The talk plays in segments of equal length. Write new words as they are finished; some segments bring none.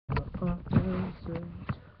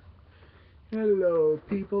Hello,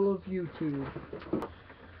 people of YouTube.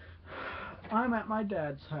 I'm at my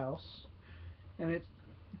dad's house, and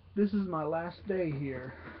this is my last day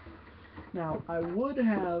here. Now, I would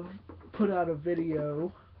have put out a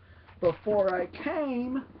video before I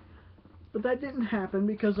came, but that didn't happen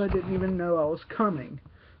because I didn't even know I was coming.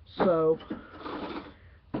 So,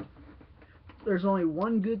 there's only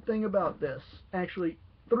one good thing about this. Actually,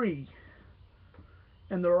 three.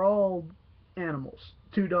 And they're all animals.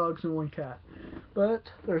 2 dogs and 1 cat. But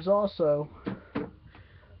there's also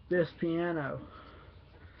this piano.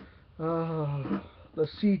 The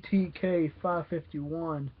CTK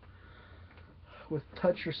 551 with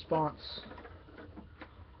touch response.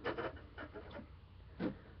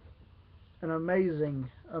 An amazing,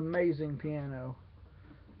 amazing piano.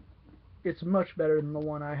 It's much better than the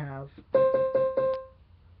one I have.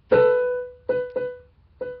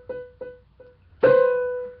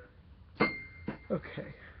 Okay.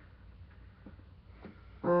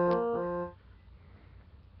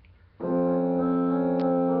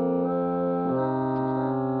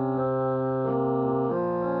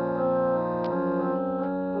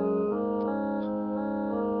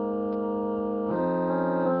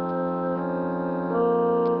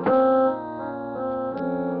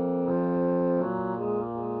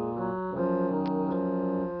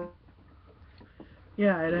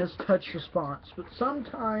 Yeah, it has touch response, but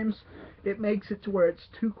sometimes it makes it to where it's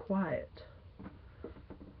too quiet.